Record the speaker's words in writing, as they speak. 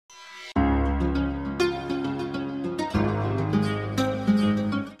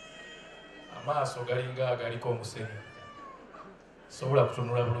amaaso galinga agaliko omusenyu sobola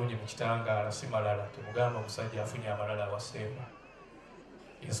kutunula bulungi mu kitangaala si malala temugamba omusajja afunye amalala awasemba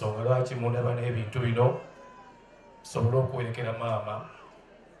ensonga lwaki mundaba n'ebintu bino sobole okuwerekera maama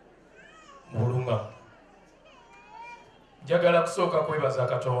muluma njagala kusooka kwebaza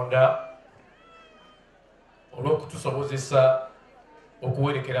Katonda olw'okutusobozesa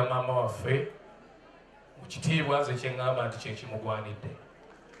okuwerekera maama waffe mu kitiibwa nze kyeŋŋamba nti kyekimugwanidde.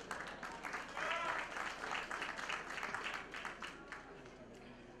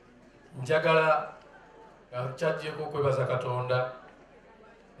 Njagala nga kyajjeko okwebaza Katonda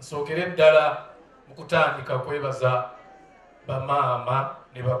nsookere ddala mu kutandika kwebaza bamaama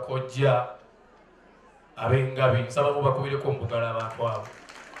ne bakojja ab'engabi nsaba mubakubireko mbugala abantu abo.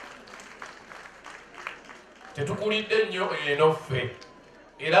 Tetukulidde nnyo eno ffe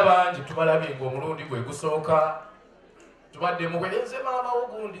era bangi tubalabye ng'omulundi gwe gusooka tubadde muwerenze maama wo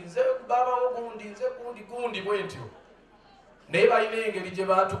gundi nze baaba wo gundi nze gundi bwe ntyo naye balina engeri gye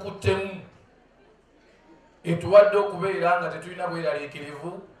baatukuttemu etuwadde okubeera nga tetulina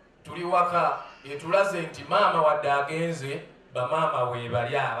bweraliikirivu tuli waka etulaze nti maama wadde agenze bamaama we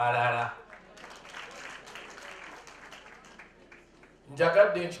bali abalala.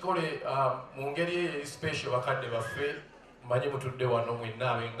 Njagadde nkikole mu ngeri eyo special bakadde baffe mmanyi mutudde wano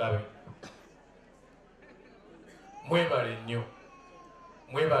mwenna ab'engabi mwebale nnyo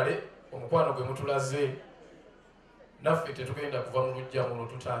mwebale omukwano gwe mutulaze naffe tetugenda kuva mu lujja muno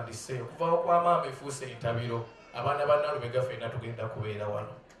tutandise okuvawo kwa maama efuuse entabiro abaana ba Nalubega ffenna tugenda kubeera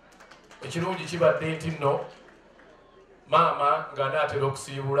wano. Ekirungi kibadde nti nno maama ng'anaatera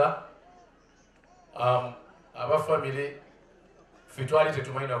okusiibula abafamire ffe twali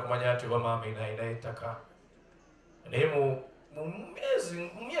tetumanyi nakumanya nti oba maama alina ettaka naye mu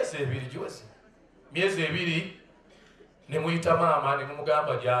myezi ebiri giweze myezi ebiri ne muyita maama ne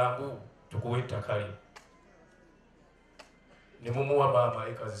mumugamba jangu tukuwa ettaka lye ne mumuwa maama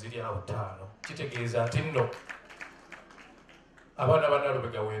ekazi ziri awo 5 kitegeeza nti nno abaana ba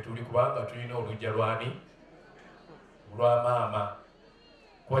Nalubega weetuli kubanga tulina olujja lwani lwa maama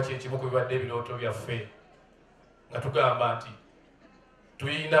kuba kyekimu ku bibadde ebirooto byaffe nga tugamba nti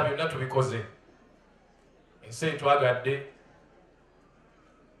tuyina byonna tubikoze ensi etwagadde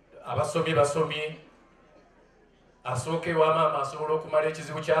abasomye basomye asooke wa maama asobola okumala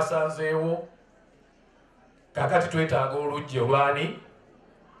ekizibu kyasanzeewo kakati twetaaga olujja olwani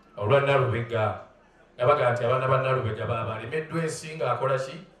olwa Nalubega nabaga nti abaana ba Nalubega baba alemeddwa ensi ng'akola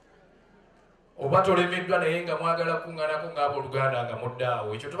ki oba tolemeddwa naye nga mwagala kuŋŋanako ng'abooluganda nga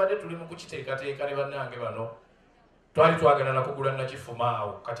muddaawo ekyo tubadde tuli mu kukiteekateeka ne bannange bano twali twagala nakugula nakifuma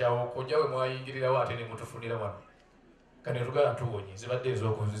awo kati awo kojja we mwayingirirawo ate ne mutufunira wano kane tugala tuwonye zibadde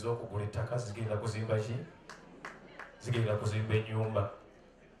ez'okugula ettaka zigenda kuzimba ki zigenda kuzimba ennyumba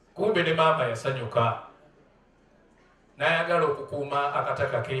kumbe ne maama yasanyuka n'ayagala okukuuma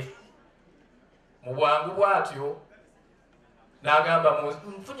akataka ke mu bwangu bw'atyo n'agamba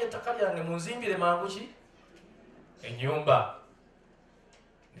nfunye ettaka lyange munzimbire mangu ki ennyumba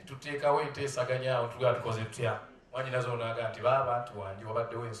ne tuteekawo enteesaganya awo tugala tukoze tutya mwanyinazo n'aga nti baabantu wange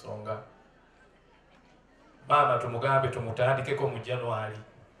wabaddewo ensonga maama tumugambe tumutandikeko mu January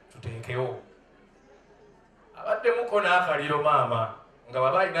tuteekewo abaddemuko n'akaliro maama nga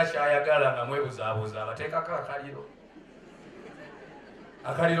baba alina kyayagala nga mwebuzaabuza abateekako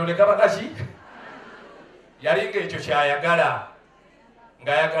akaliro ne kaba kaki yali ng'ekyo kyayagala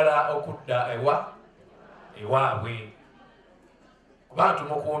ng'ayagala okudda ewaabwe kuba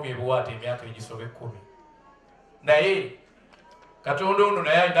tumukuumye ebiwaata emyaka egisoba 10 naye Katonda ono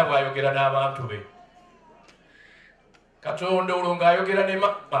naye alina bw'ayogera n'abantu be. Katonda olwo ng'ayogera ne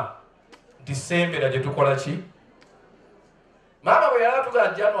maama Disembera gye tukola ki maama bwe yali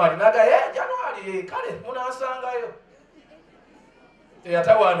atugaa January naga January kale munansangayo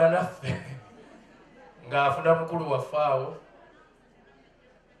teyatawaana naffe ng'afuna mukulu waffe awo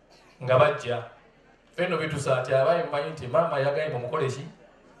nga bajja ffenno bitusa ati abaye mumanyi nti maama yagaye mumukole ki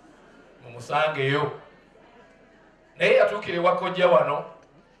mumusangeyo naye yatuukire wa kojja wano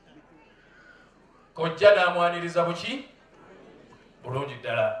kojja n'amwaniriza buki bulungi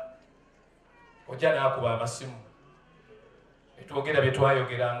ddala kojja n'akuba amasimu etwogera bye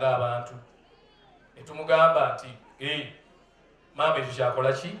twayogera ng'abantu netumugamba nti maama ekyo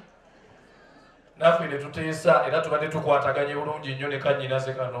kyakola ki naffe ne tuteesa era tubadde tukwataganye bulungi nnyo ne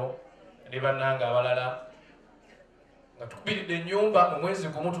kannyinaze kano ne bannanga abalala nga tukubiridde ennyumba mu mwezi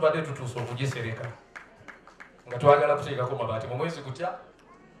gumu tubadde tutuuse okugisereka nga twagala kuteekako mabaati mu mwezi gutya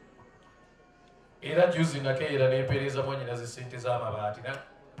era juzi nakeera n'empeereza mwannyinaze ssente z'amabaati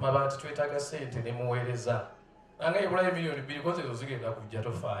mabaati twetaaga ssente ne muweereza nange ebulayo miliyoni 2 kozi ezo zigenda kujja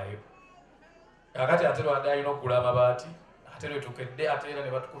tofaayo kakati ate lwadde alina okugula amabaati ate lwetukedde ate era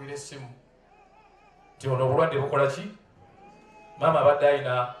ne batukubira essimu nti ono obulwadde bukola ki. Maama abadde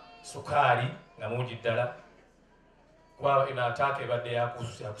alina sukaali nga mungi ddala kuba eno ataaka ebadde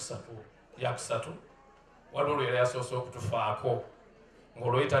yakusatu waliwo olwo era yasoose okutufaako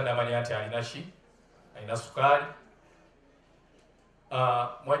ng'olwo tannamanya nti alina ki, alina sukaali.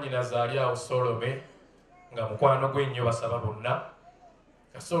 Mwannyinaze ali awo Solome nga mukwano gwe nnyo basaba bonna.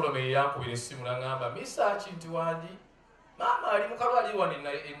 Solome yankubira essimu n'aŋŋamba Mesearch nti wandi maama ali mu kalwaliro wano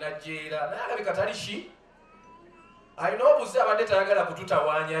enajjeera naye alabika tali ki, alina obuzi abadde tayagala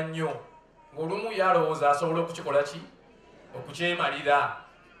kututawaanya nnyo ng'olumu yalowooza asobola okukikola ki, okukyemalira.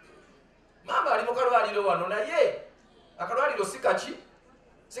 Maama ali mu kalwaliro wano naye akalwaliro si kaki,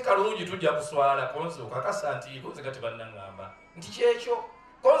 si kalungi tujja kuswala. Konze okakasa nti bonze gati bannaŋŋamba nti kyekyo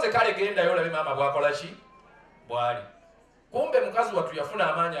konze kale gendayo olabe maama bwakola ki, bwali. Kumbe mukazi wattu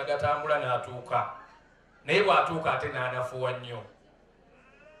yafuna amaanyi agatambula n'atuuka, naye bw'atuuka ate n'anafuwa nnyo.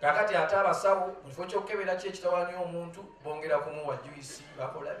 Kakati ate abasawo mu kifo ky'okukebera ki ekitawaanya omuntu bongera kumuwa juisi,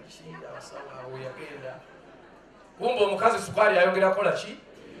 bakola biki, abasawo awo yagenda. Kumbe omukazi sukaali ayongera kola ki.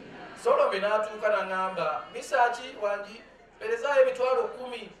 Solome n'atuuka n'aŋŋamba Mesearch wangi perezaayo emitwalo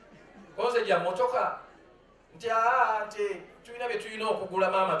 10 konze gya mmotoka nti nti tulina bye tulina okugula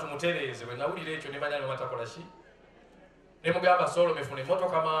maama tumutereeze. Bwe nawulira ekyo ne manya nomatakola ki. Ne mugamba Solome funa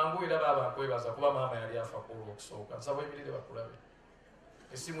emmotoka mangu era baaba nkwebaza kuba maama yali afa kuolwo okusooka. Nsaba emirire bakulabe.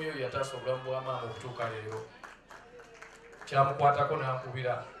 Essimu yo yataasa obulamu bwa maama okutuuka leero. Kyamukwatako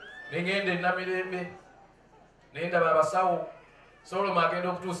n'ankubira. Ne ngenda ennamirembe ne ndaba abasawo. Solome agenda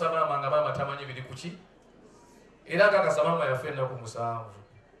okutuusa maama nga maama tamanyi biri ku ki. Era kakasa maama yafa ennaku 7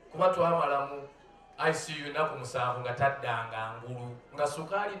 kuba twamalamu ICU ennaku 7 nga taddanga ngulu nga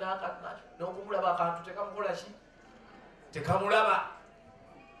sukaali n'okumulaba akantu tekamukola ki, tekamulaba.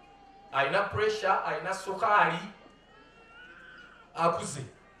 Alina pressure, alina sukaali, akuze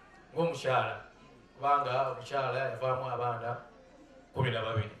ng'omukyala kubanga omukyala yavaamu abaana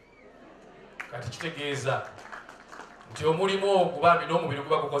 12. Kati kitegeeza nti omulimu ogubambi n'omubiri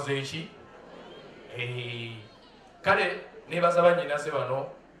guba gukoze eki. Kale nebaza bannyinaze bano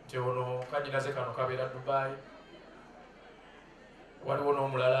nti ono kannyinaze kano kabeera Dubai, waliwo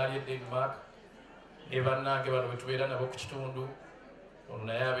n'omulala ali Denmark, ne bannange bano betubeera nabo ku kitundu, ono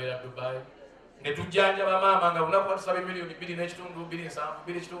naye abeera Dubai. Ne tujjanjaba maama nga lunaku batusaba $2.5 million,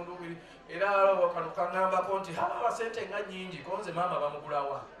 2.7 era kano kaŋŋambako nti haba sente nga nnyingi konze maama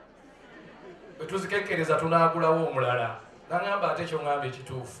bamugulawa. Bwe tuzikekkereza tunaagulawo omulala. Naŋŋamba ate ky'oŋŋamba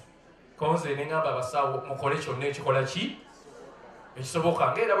ekituufu. Konze ne ŋŋamba abasawo mukole kyonna ekikola ki,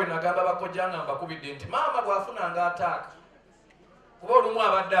 ekisoboka. Ng'era bwe nagamba bakojja nga mbakubidde nti maama bw'afunanga ataaka kuba olumu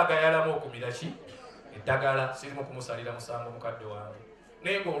abadde agayalamu okumira ki, eddagala sirimu kumusalira musango mukadde wange.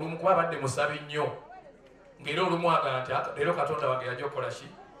 Naye ng'olumu kuba abadde musabi nnyo ng'era olumu agamba nti leero Katonda wange yajja okukola ki.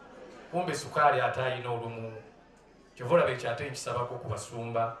 Kumbe sukaali ate ayina olumu. Kyova olaba ekyo ate nkisabako ku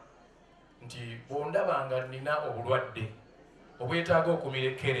basumba nti bw'ondabanga nina obulwadde obwetaaga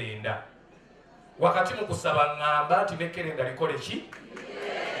okumira ekkerenda, wakati mu kusaba ŋŋamba nti n'ekkerenda likole ki,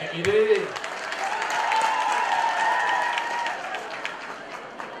 limire.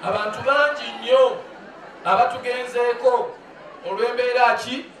 Abantu bangi nnyo abatugenzeeko olw'embeera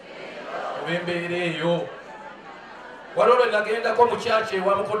ki, olw'embeera eyo. Waliwo lwe nagendako mu kyaki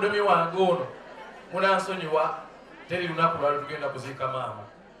ewa mukoddomi wange ono, munansonyiwa, teri lunaku lwali tugenda kuziika maama.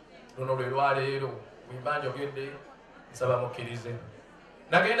 Luno lwe lwaleero bwemba njogedde nsaba mukkirize.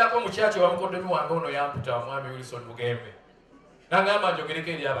 Nagendako mu kyaki ewa mukoddomi wange ono yamputa omwami Wilson Bugembe. N'aŋŋamba njogereko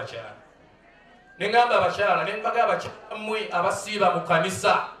eri abakyala. Ne ŋŋamba abakyala ne mbaga abakyala mmwe abasiiba mu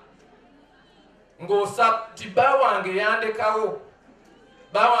kanisa ng'osa nti bba wange yandekawo,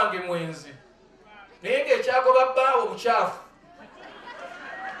 bba wange mwenzi, naye ng'ekyagoba bbaawo bukyafu.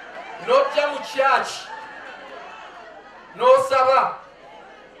 N'ojja mu kyaki n'osaba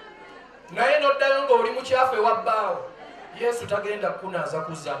naye n'oddayo ng'oli mukyafu ewa bbaawo. Yesu tagenda kunaaza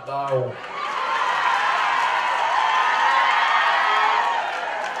kuzza bbaawo.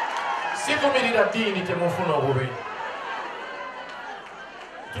 Sivumirira ddiini temufuna obubi.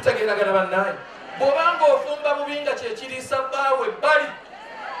 Tutegeeragana bannaaye. Bw'obanga ofumba bubi nga kyekiriisa bbaawe ebbali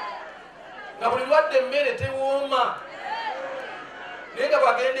nga buli lwadde emmere tewooma naye nga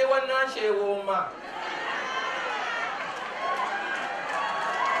bw'agenda ewa Nanki ewooma,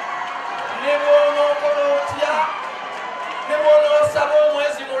 ne bw'onookola otya, ne bw'onoosaba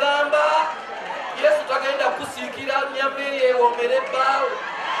omwezi mulamba, Yesu tagenda kusiikira nnyama eyo ewoomere bbaawe.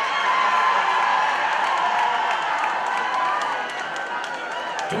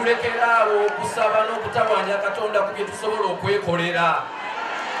 Tulekeraawo okusaba n'okutawaanya Katonda ku bye tusobola okwekolera.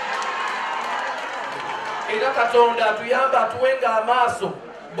 era Katonda atuyamba atuwenga amaaso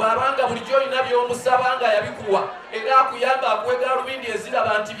bw'abanga bulijjo olina by'omusaba nga yabikuwa era akuyamba akuwe gaalubindi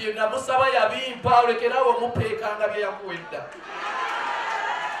eziraba nti bye namusaba yabimpa olekerawo omupeekanga bye yakuwedda.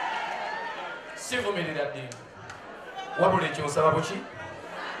 Sivumirira ddiini wabula ekyo nsaba buki?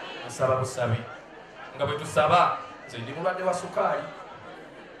 Nsaba busabi. Nga bwe tusaba nze ndi mulwadde wa sukaali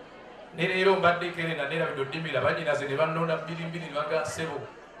ne leero mbaddeko era nerabidde oddimira bannyinaze ne bannona bbirimbiri ne baga ssebo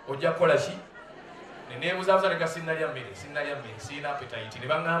ojja kukola ki? Neneebuzaabuza leka sinnalya mmere sirina appetite ne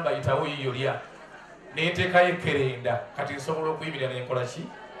baŋŋamba yitawo yiyo lya ne nteekayo ekkerenda kati nsobola okuyimirira ne nkola ki?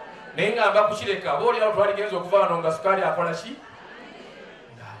 Naye ngamba kukireka oba oliawo twaligenza okuva wano nga sukaali akola ki?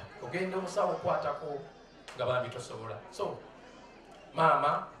 Ogenda omusawo okwatako nga bambi tosobola. So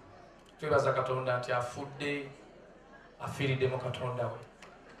maama twebaza Katonda nti afudde afiiriddemu Katonda we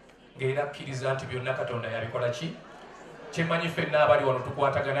ng'era akkiriza nti byonna Katonda yabikola ki? Kyemmanyi ffenna abali wano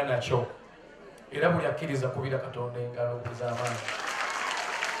tukwatagana nakyo era buli akkiriza kubira Katonda engalo z'amaanyi.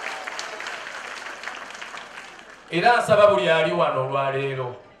 Era nsaba buli ali wano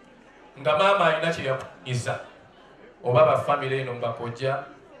olwaleero nga maama alina kye yakuyiza oba bafamire eno mbakojja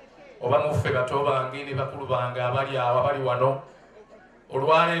oba muffe bato bange ne bakulu bange abali awo abali wano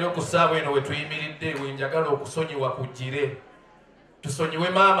olwaleero ku ssaawa eno we tuyimiridde we njagala okusonyiwa kujjire tusonyiwe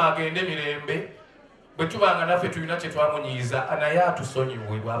maama agende mirembe bwe tubanga naffe tulina kye twamunyiiza naye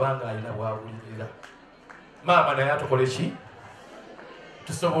atusonyiwe bw'abanga alina bwawulirira. Maama naye atukole ki?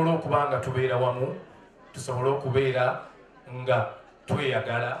 Tusobole okuba nga tubeera wamu, tusobole okubeera nga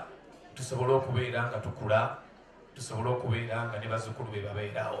tweyagala, tusobole okubeera nga tukula, tusobole okubeera nga ne bazzukulu be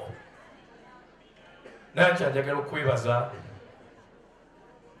babeerawo. Nanki njagala okwebaza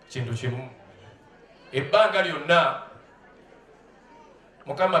kintu kimu. Ebbanga lyonna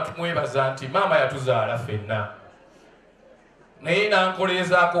Mukama tumwebaza nti maama yatuzaala ffenna naye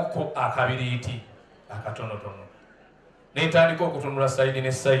nankoleezaako akabiriiti akatonotono ne ntandika okutunula sayidi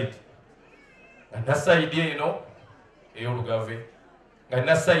ne sayidi nga nina sayidi eno ey'olugave nga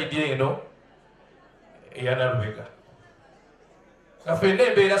nina sayidi eno eya Nalubega nga ffenna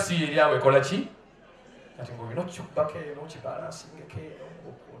embeera si eryawo ekola ki? Kati ng'olina okikubbako eno okibalansingeko eno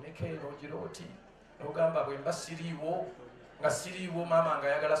okuneko eno ogira oti n'ogamba bwe mba siriiwo nga siriiwo maama nga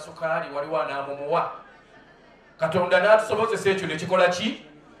ayagala sukaali waliwo anaamumuwa. Katonda n'atusobozesa ekyo ne kikola ki?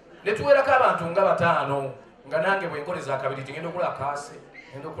 Ne tuwerako abantu nga 5 nga nange bwe nkoleza akabiriiti ngenda okulaba kaase,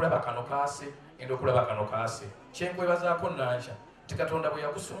 ngenda okulaba kano kaase, ngenda okulaba kano kaase. Kyenkwebazaako nankya nti Katonda bwe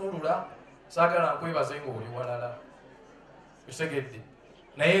yakusumulula saagala nkwebaze ng'oli walala. Okitegedde?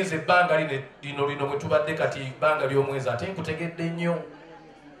 Naye nze ebbanga lino mwe tubadde kati ebbanga ly'omwezi ate nkutegedde nnyo.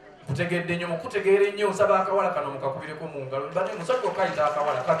 Kutegedde nnyo mukutegeera ennyo nsaba akawala kano mukakubireko mu ngalo mbadde musajja okayita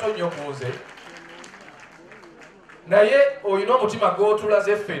akawala kato nnyo ku nze naye olina omutima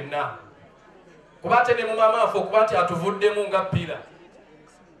gw'otulaze ffenna kuba ate ne mu mamaafe okuba nti atuvuddemu nga ppira.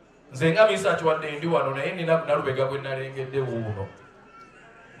 Nze nga Mesearch wadde ndi wano naye nina Nalubega gwe nalengedde wuuno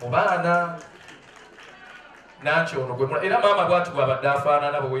mu baana nanki ono gwe era maama bw'ati bw'abadde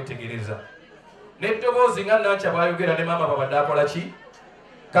afaanana bwe weetegereza n'eddoboozi nga nankya bw'ayogera ne maama bw'abadde akola ki?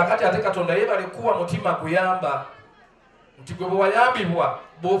 Kakati ate Katonda yebale kuwa mutima guyamba nti gwe bwe wayambibwa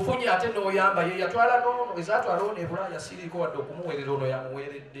bw'ofunye ate n'oyamba ye yatwala n'ono ezaatwala ono e Bulaaya siriiko wadde okumuweerera ono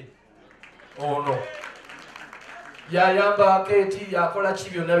yamuweeredde ono yayamba Keeti yakola ki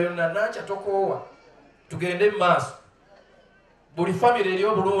byonna byonna nankya tokoowa tugende mu maaso. Buli famire eri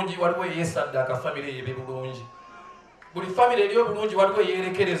obulungi waliwo eyeesaddaaka famire yebe bulungi. Buli famire eri obulungi waliwo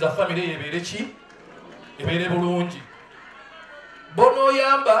eyeerekereza famire yebeere ki? Ebeere bulungi.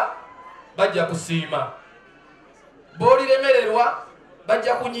 Bonoyamba bajja kusiima, b'oliremererwa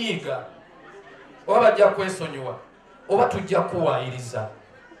bajja kunyiiga oba bajja kwesonyiwa oba tujja kuwaayiriza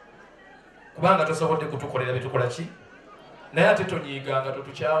kubanga tosobodde kutukolera byetukola ki? Naye ate tonyiiganga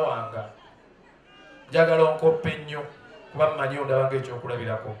totukyawanga. Njagala onkoppe nnyo kuba mmanyi ondabanga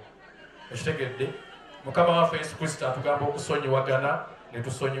ekyokulabirako. Okitegedde? Mukama waffe Yesu Kristo atugamba okusonyiwagana ne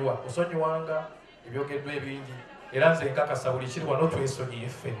tusonyiwa. Osonyiwanga ebyogeddwa ebingi era nze nkakasa buli kiri wano twesonyiye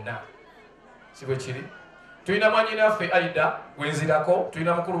ffenna. Si bwe kiri? Tulina mwannyinaffe Aida gwenzirako,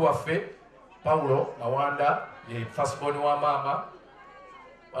 tulina mukulu waffe Paulo Mawanda ye firstborn wa maama.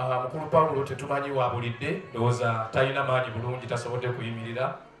 Mukulu Paulo tetumanyi wabulidde ndowooza talina maanyi bulungi tasobodde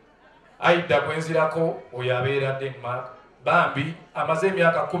kuyimirira. Aida gwenzirako oyo abeera Denmark. Bambi amaze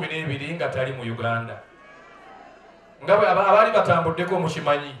emyaka 12 nga tali mu Uganda. Nga bwe abaali batambuddeko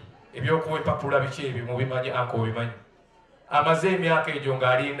mukimanyi ebyokuwa empapula biki ebyo mubimanyi anko obimanyi. Amaze emyaka egyo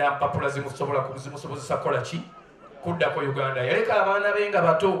ng'alinda mpapula zimusobozesa kola ki? Kuddako Uganda. Yaleka abaana be nga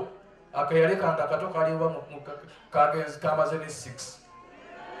bato. Akayalekanga akato kali oba kagenzi kamaze ne 6.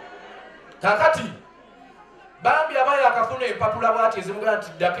 Kakati bambi abaye akafuna empapula bwati ezimugamba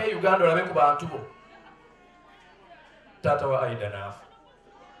nti ddako e Uganda olabe ku bantu bo. Taata wa Aida naafa.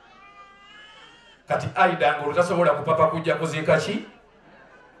 Kati Aida ng'olutasobola kupapa kujja kuziika ki?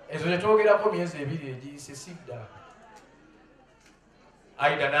 Ezo gye twogerako myezi 2 egiyise sidda.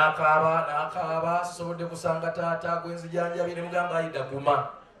 Aida n'akaaba sisobodde kusanga taata gwenzijanjabye ne mugamba Aida guma.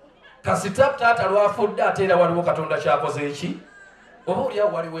 Kasita taata lwafudde ate era waliwo Katonda kyakoze eki? Oba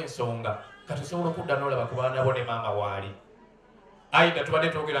oliawo waliwo ensonga. Kati osobola okudda n'olaba ku baana bo ne maama waali. Aida tubadde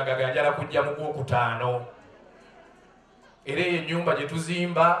twogeranga ganjala kujja mu Gwokutaano. Era eyo ennyumba gye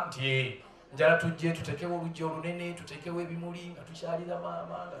tuzimba nti njala tujje tutekewo oluggi olunene, tutekewo ebimuli nga tukyalira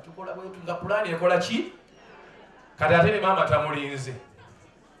maama nga tukola bwetu nga pulaani ekola ki? Kati ate ne maama tamulinze.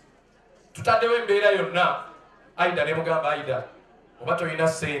 Tutaddewo embeera yonna. Aida ne mugamba Aida oba tolina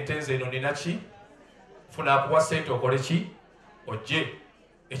ssente nze eno nina ki? Funa akuwa ssente okole ki? Ojje.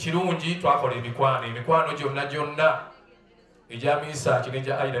 Ekirungi twakola emikwano gyonna egya Mesearch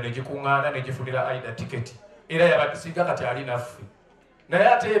n'egya Aida ne gikuŋŋaana ne gifunira Aida tiketi. Era yabatusinga kati ali naffe. Naye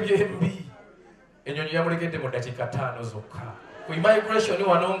ate ebyembi ennyonyi yamulegedde mu ddakiika 5 zokka. Ku immigration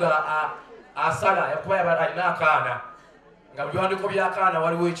wano nga asala yakuba alina akaana nga mu biwandiiko by'akaana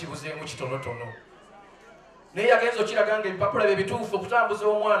waliwo ekibuzeemu kitonotono. Naye yagenza okiraga nga ebipapula bye bituufu okutambuza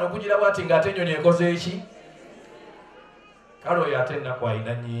omwana okugira bw'ati ng'ate ennyonyi ekoze eki? Kale oyo ate ennaku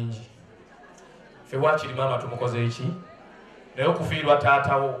alina nnyingi. Ffe waakiri maama tumukoze eki? Naye okufiirwa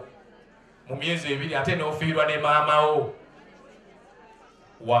taatawo mu myezi 2 ate n'ofiirwa ne maamawo.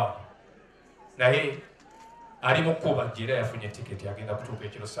 Wow. Naye ali mu kkuba era yafunye tiketi agenda kutuuka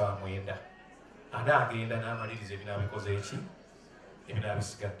ekiro 9:00. Anaagenda n'amaliriza ebinaabikoze eki?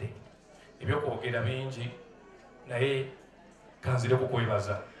 Ebinaabisigadde. Ebyokwogera bingi naye kanzire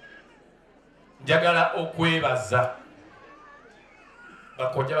kukwebaza. Njagala okwebaza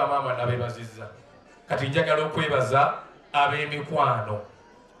bakojja bamaama nabeebazizza. Kati njagala okwebaza ab'emikwano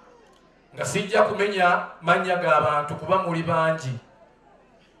nga sijja kumenya mannya g'abantu kuba muli bangi.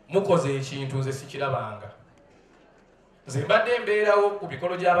 Mukoze ekintu nze sikirabanga. Nze mbadde mbeerawo ku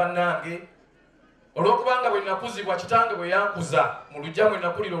mikolo gya bannange olw'okubanga bwe nakuzibwa kitange bwe yankuza mu luggya mwe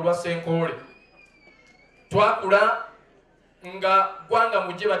nakulira olwa Senkoole. Twakula nga gwanga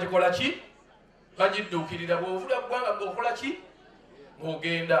mujje bagikola ki? Bagidduukirira. Bw'ovula gwanga ng'okola ki?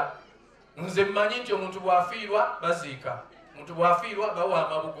 Ng'ogenda. Nze mmanyi nti omuntu bw'afiirwa baziika. Omuntu bw'afiirwa bawa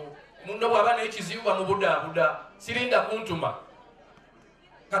amabugo. Munno bw'aba n'ekizibu bamubudaabuda. Sirinda kuntuma.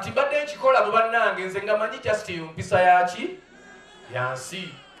 Kati badde nkikola mu bannange nze nga manyi kyasiti mpisa yaki?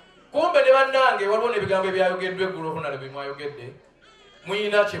 Yansi. Kumbe ne bannange waliwo n'ebigambo ebyayogeddwa eggulo honale bye mwayogedde.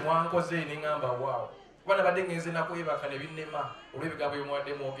 Muyina kye mwankoze ne ŋŋamba waawo. Kuba nabadde ngenze nakwebaka ne binnema olw'ebigambo bye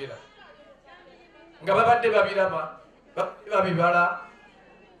mwadde mwogera. Nga babadde babiraba, babibala.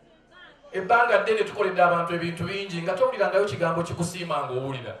 Ebbanga ddene tukoledde abantu ebintu bingi nga towulirangayo kigambo kikusiima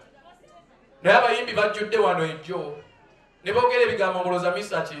ng'owulira. Naye abayimbi bajjudde wano ejjo ne boogera ebigambo ngoloza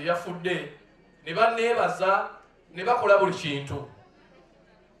Mesearch yafudde ne banneebaza ne bakola buli kintu.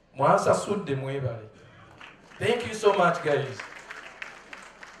 Mwansasudde mwebale. Thank you so much guys.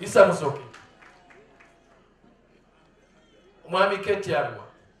 Isa Musoke. Mwami Keti aliwa.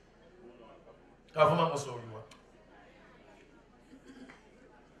 Kavuma Musoliwa.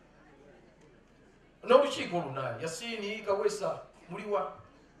 N'olukiiko lunayo Yasini Kawesa muliwa.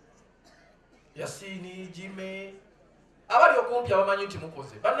 Yasini Jime abali okumpi abamanyi nti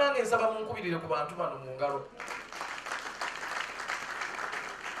mukoze. Bannange nsaba munkubirire ku bantu bano mu ngalo.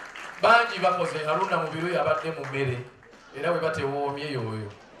 Bangi bakoze. Haruna mu biro yabadde mu mmere era bwe batewoomye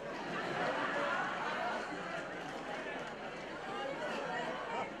yoyo.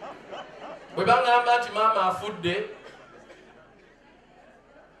 Bwe baŋŋamba nti maama afudde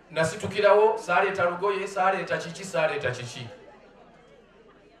nasitukirawo saaleeta lugoye saaleeta kiki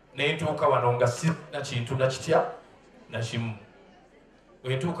ne ntuuka wano nga sina kintu nakitya nakimu.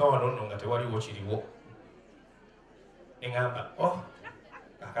 Bwe ntuuka wano nno nga tewaliwo kiriwo ne ŋŋamba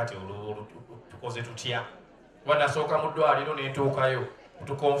kakati tukoze tutya? Kuba nasooka mu ddwaliro ne ntuukayo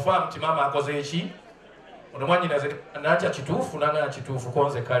tukonfirm nti maama akoze eki? Ono mwannyinaze natya kituufu nanga kituufu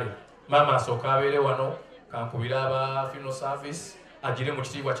konze kale maama asooka abeere wano kankubira aba funeral service agire mu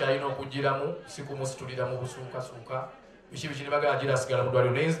kitiibwa kyalina okugiramu si kumusitulira mu busuukasuuka biki biki ne bagala agira asigala mu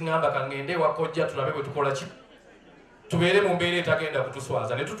ddwaliro. Naye ŋŋamba kaŋŋende ewa kojja tulabe bwe tukola ki tubeere mu mbeera etagenda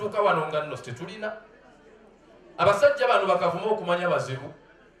kutuswaza. Ne tutuuka wano nga nno tetulina. Abasajja bano bakavuma okumanya bazibu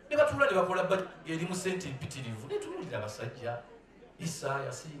ne batuula ne bakola eri mu sente mpitirivu ne tunuulira abasajja Isa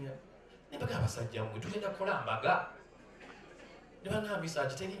Yasinya ne bagala abasajja mmwe tugenda kukola mbaga ne bannange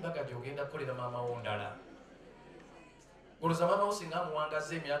Mesearch teri mbaga gy'ogenda kukolera maama wo ndala. oluza maama wo singa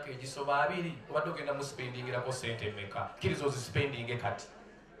amuwangaza emyaka egisoba 2 obadde ogenda mu spendingirako sente emeka kkiriza ozisipendinge kati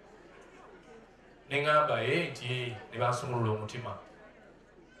neŋŋamba nti ne bansumulula omutima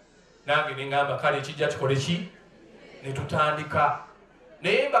nange neŋŋamba kale ekijja kikole ki ne tutandika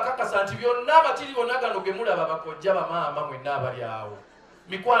naye mbakakasa nti byonna abatiri bonna gano ge mulaba bakojja bamaama mwenna abali awo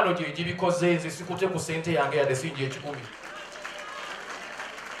mikwano gye gibikoze nze sikute ku sente yange yadde sinja 10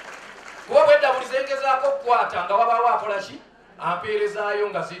 kuba bweddabulize ngezaako okukwata nga wabaawo akola ki ampeerezaayo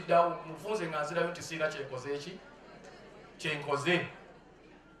nga ziddawo mufunze nga nzirayo nti siina kyenkoze eki kyenkoze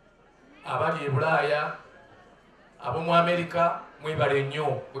abali e Bulaaya ab'omu Amerika mwebale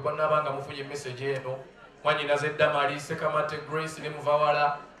nnyo bwe bannabanga mufunye message eno mwanyinaze Damali Sekamate Grace ne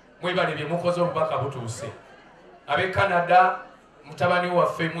Muvawala mwebale bye mukoze obubaka butuuse ab'e Canada mutabani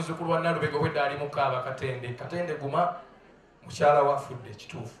waffe muzzukulu wa Nalubega obwedda ali mukaaba Katende Guma mukyala wafudde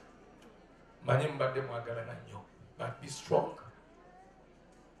kituufu manyi mbadde mwagalana nnyo but be strong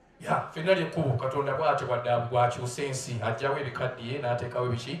ffenna lyekkubo Katonda bw'atyo wadde bwakyusa ensi ajjawo ebikaddiye n'ateekawo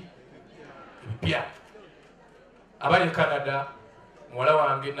ebiki ebipya abali e Canada muwala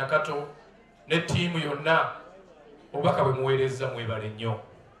wange Nakato ne ttiimu yonna obubaka bwe muweereza mwebale nnyo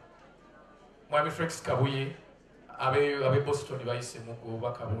mwami Felix Kabuye ab'e Boston bayise mugo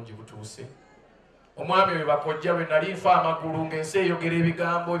obubaka bungi butuuse omwami we bakojja lwe nali nfa amagulu ng'ensi eyogera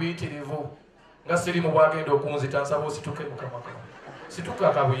ebigambo ebiyitirivu nga sirimu bwagenda okunzita nsaba osituke Mukama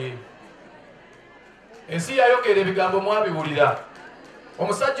situka Kabuye ensi yayogera ebigambo mwabiwulira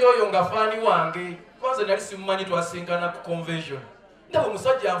omusajja oyo nga faani wange kwanza nali simumanyi twasinkana ku convention ndaba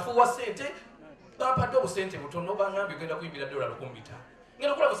omusajja anfuuwa sente bampadde obusente butono bangambye ogenda kuyimbira $1,500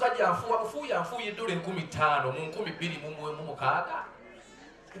 ngenda okola musajja anfuuye $15,000 mu 2026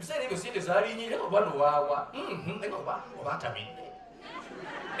 ebiseera ebyo sente zaalinyire oba nowaawa oba atamidde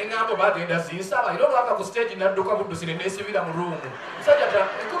eŋŋambo bagenda zinsaba era olwaka ku stage nadduka buddusi ne neesibira mu ruumu musajja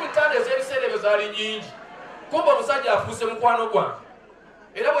 $15,000 ez'ebiseera ebyo zaali nyingi kumba omusajja afuuse mukwano gwange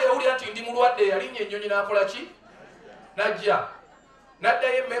era bwe yawulira nti ndi mulwadde yalinnya ennyonyi n'akola ki najja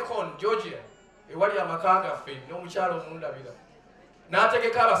n'addayo e Macon Georgia ewali amaka gaffe n'omukyalo omundabira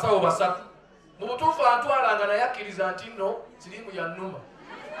n'ategeka abasawo 3 mu butuufu antwalanga naye akkiriza nti nno sirimu yannuma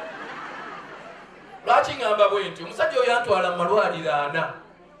lwaki ŋŋamba bwe nti omusajja oyo antwala mu malwaliro 4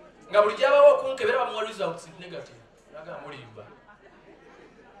 nga buli gyabawo okunkebera bamuwa results negative naga mulimba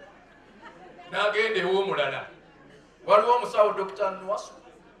n'agenda ew'omulala waliwo omusawo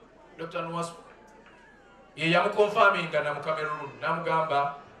Dr. Nwasu ye yamukonfaminga na mu Cameroon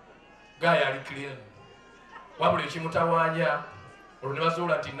n'amugamba gaya ali clean wabula ekimutawaanya olwo ne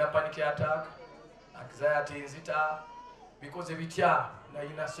bazuula nti nina panic attack anxiety nzita bikoze bitya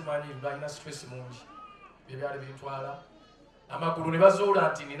nayina simanyi nayina stress mungi byebyali bintwala amagulu ne bazuula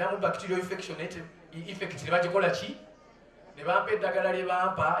nti ninamu bacterial infection effect ne bagikola ki ne bampa eddagala lye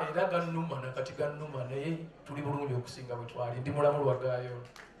bampa era gannuma nakati gannuma naye tuli bulungi okusinga bwe twali ndi mulamu lwagaayo.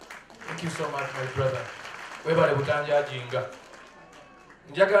 Thank you so much my brother. Webale butanjajinga.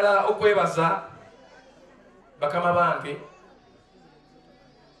 Njagala okwebaza bakama bange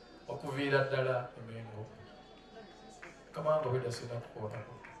okuviira ddala emengo kamanga weda sina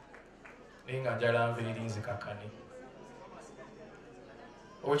kukoonako naye nga njala nviiri nzikakane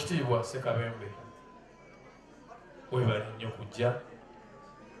owekitiibwa Sekabembe webale nnyo kujja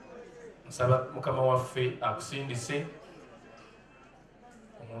nsaba mukama waffe akusindise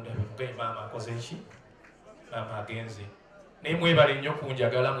omundabire maama akoze ki maama agenze naye mwebale nnyo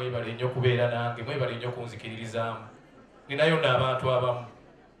kunjagala mwebale nnyo kubeera nange mwebale nnyo kunzikiririzaamu ninayo n'abantu abamu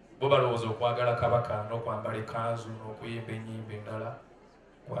bo balowooza okwagala kabaka n'okwambala ekanzu n'okuyimba ennyimba endala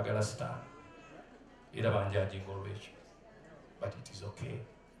kwagala star era banjajinga olwekyo but it is okay.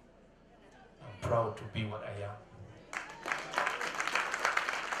 I'm proud to be what I am.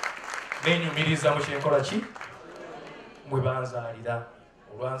 Nenyumiriza mu kyenkola ki mwe banzaalira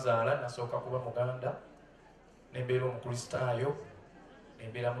olwanzaala nasooka kuba Muganda nembeera omukristaayo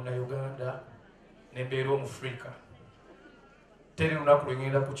nembeera Munnayuganda nembeera Omufrika teri lunaku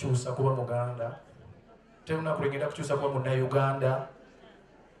lwengenda kukyusa kuba Muganda teri lunaku lwengenda kukyusa kuba Munnayuganda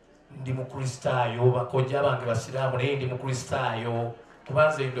ndi mukristaayo bakojja bange basiraamu naye ndi mukristaayo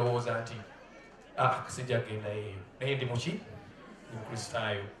kubanze ndowooza nti sijja genda eyo naye ndi muki ndi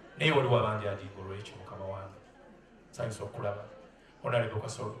mukristaayo naye waliwo abangi ajinga olwekyo mukama wange nsanyusa okulaba onaleko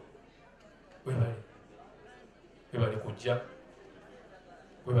Kasolo webale kujja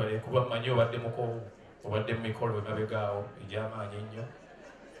webale kuba mmanyi obadde mukoowu obadde mu mikolo emabegaawo egy'amaanyi ennyo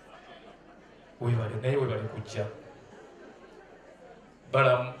webale naye webale kujja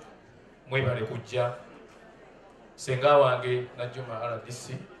balamu mwebale kujja senga wange Najjuma RDC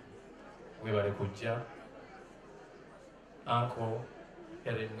webale kujja anko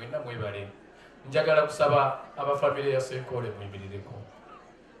yale mwenna mwebale njagala kusaba abafamile ya Senkole muyimirireko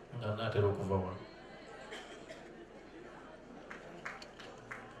nga natera okuva wano.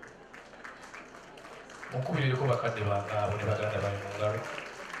 Munkubirireko bakadde bange abo ne baganda bali mu ngalo.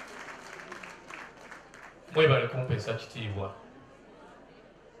 Mwebale kumpeesa kitiibwa,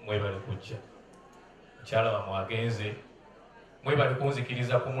 mwebale kujja. Mukyala wamwe agenze, mwebale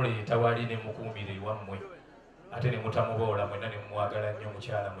kunzikiriza kumuleeta wali ne mukuumira ewammwe ate ne mutamuboola mwenna ne mumwagala nnyo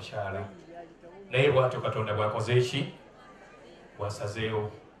mukyala. Naye bw'atyo Katonda bw'akoze eki?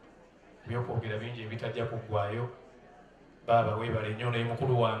 Bw'asazeewo. Ebyokwogera bingi ebitajja kuggwaayo. Baaba weebale nnyo, naye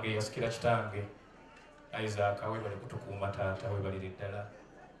mukulu wange yasikira kitange Isaac, weebale kutukuuma taata, weebalire ddala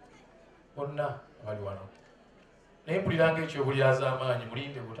bonna abali wano. Naye mpuliranga ekyobulyaza amaanyi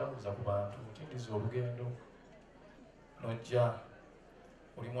mulinde butamuuza ku bantu, mutindiza olugendo nojja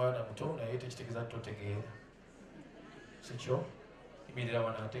oli mwana muto naye tekitegeeza nti totegeera sikyo. Imirira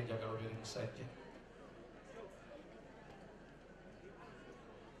wano ate njagala obeere musajja.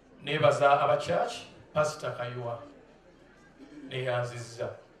 Neebaza abakyaki Pasita Kayiwa neyanzizza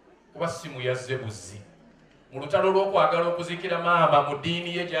kuba simu yazze buzzi mu lutalo lw'okwagala okuzikira maama mu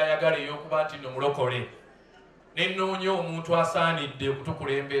ddiini ye gy'ayagala ey'okuba nti nno mulokole. Nenoonya omuntu asaanidde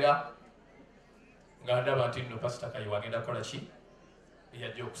okutukulembera nga ndaba nti nno Pasita Kayiwa agenda kukola ki?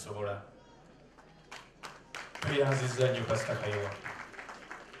 Yajja okusobola. Tweyanzizza nnyo Pasita Kayiwa.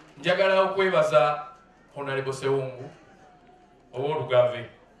 Njagala okwebaza Honorable Sewungu ow'Olugave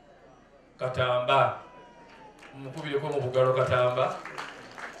Katamba, mukubireko mu bugalo Katamba.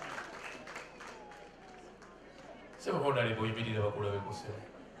 Sebo Honorable oyimirira bakulabe ku ssebo.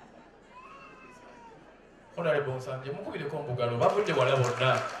 Honorable Nsanje mukubireko mu bugalo bavudde wala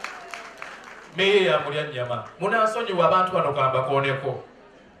bonna. Meye ya mulya nnyama. Munansonyiwa abantu bano kambakooneko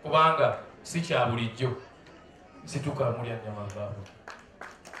kubanga si kya bulijjo. Situka mulya nnyama baabo.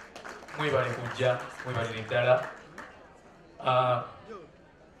 Mwebale kujja, mwebalire ddala.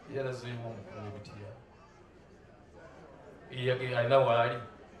 Yalazimu omukulu w'ebitiya. Alina waali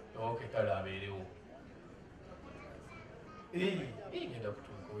oke kale abeerewo. Ngenda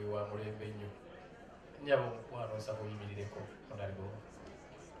kutuuka wewa mulembe nnyo. Nnyaba omukwano nsaba oyimirireko Honorable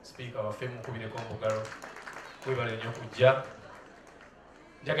Speaker waffe mukubireko omugalo. Mwebale nnyo kujja.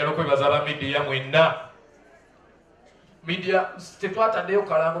 Njagala okwebaza aba midiya mwenna. Media tetwataddeyo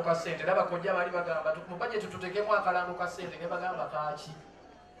kalango ka ssente. N'abakojja baali bagamba mu budget tutekemu akalango ka ssente ne bagamba kaaki.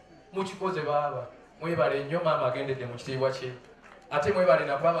 Mukikoze baaba. Mwebale nnyo maama agendedde mu kitiibwa kye. Ate mwebale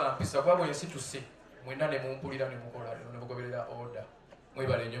nakuba bampisa kuba bwe nsituse mwenna ne mumpulira ne mukola ne mugoberera order.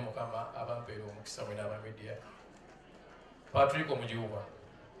 Mwebale nnyo Mukama abampeera omukisa mwenna aba media. Patrick Omujuba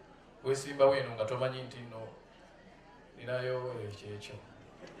weesimba weeno nga tomanyi nti nno ninayo ekyekyo.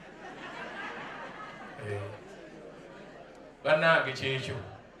 Bannange kyekyo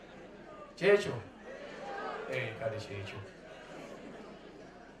kale kyekyo.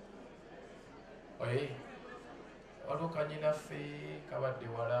 Waliwo kanyinaffe kabadde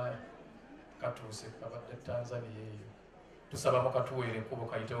wala katuuse kabadde Tanzania eyo. Tusaba mukatuweere ekkubo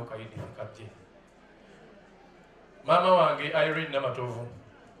kayitewo kayidi kajje. Maama wange Irene Namatovu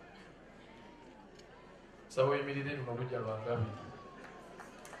saba oyimirire luno lujja lwa Ngabi.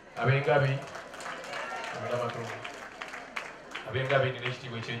 Ab'Engabi Namatovu ab'Engabi nina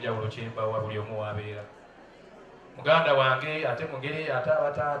ekitiibwa ekyenjawulo kyembawa buli omu wabeera. Muganda wange ate mu ngeri ate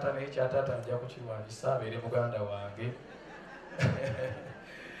abataata naye kyataata ajja kukiwandisa abeere muganda wange.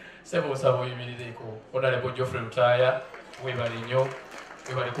 Sebo osaba oyimirireko. Honorable Geoffrey Lutaaya weebale nnyo,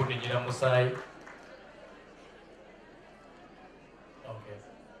 weebale kunninyira musaayi.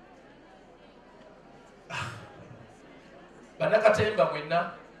 Bannakatemba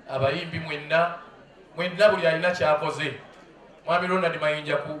mwenna, abayimbi mwenna buli alina kyakoze. Mwami Ronald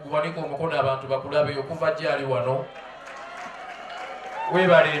Mayinja kuwanika omukono abantu bakulabe okuva gyali wano.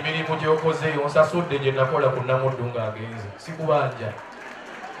 Weebale emirimu gy'okoze, onsasudde gye nakola ku Namuddu ng'agenze. Sikubanja.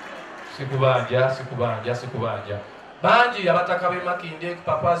 Bangi abataka b'e Makinde,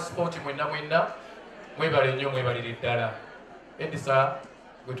 Papa Sport mwenna mwebale nnyo mwebalire ddala. Edisa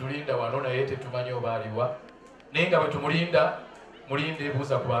gwe tulinda wano naye tetumanyi oba aliwa. Naye nga bwe tumulinda, mulinde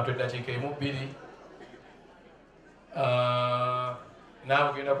ebuuza ku bantu eddakiika emu bbiri. Naawe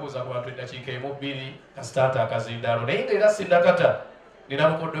ogenda kubuuza ku bantu eddakiika emu bbiri kasitaata akazindaalo. Naye nga era sinnakata nina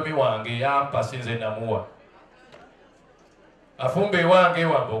mukoddomi wange yampa sinze namuwa. Afumba ewange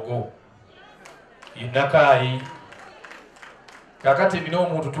Wambogo Inakaayi. Kakati nina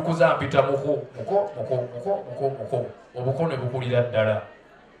omuntu tukuza mpita muko. Obuko ne bukulira ddala.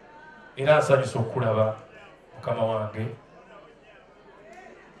 Era nsanyusa okulaba Mukama wange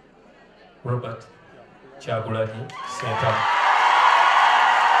Robert Kyagulanyi Sentamu.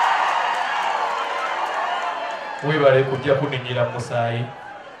 Weebale kujja kuninyira mu musaayi.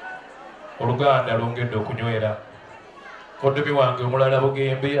 Oluganda lwongedde okunywera. Koddomi wange omulala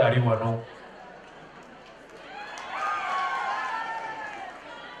Bugembe ali wano.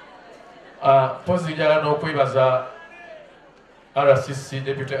 Pozi njala n'okwebaza RCC,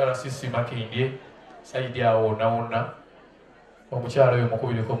 Deputy RCC Makindye, Saidi awo wonna. Omukyala oyo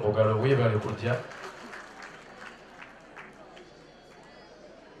mukubireko mu ngalo, weebale kujja.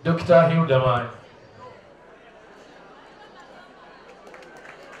 Dr. Hildaman.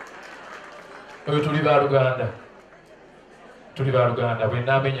 Oyo tuli ba Luganda. Tuli ba Luganda, bwe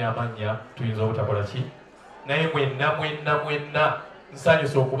naamenya amannya tuyinza obutakola ki? Naye mwenna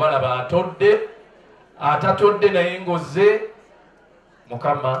nsanyusa okubalaba atodde, atatodde naye ngozze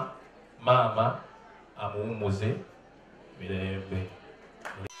Mukama maama amuwummuze mirembe.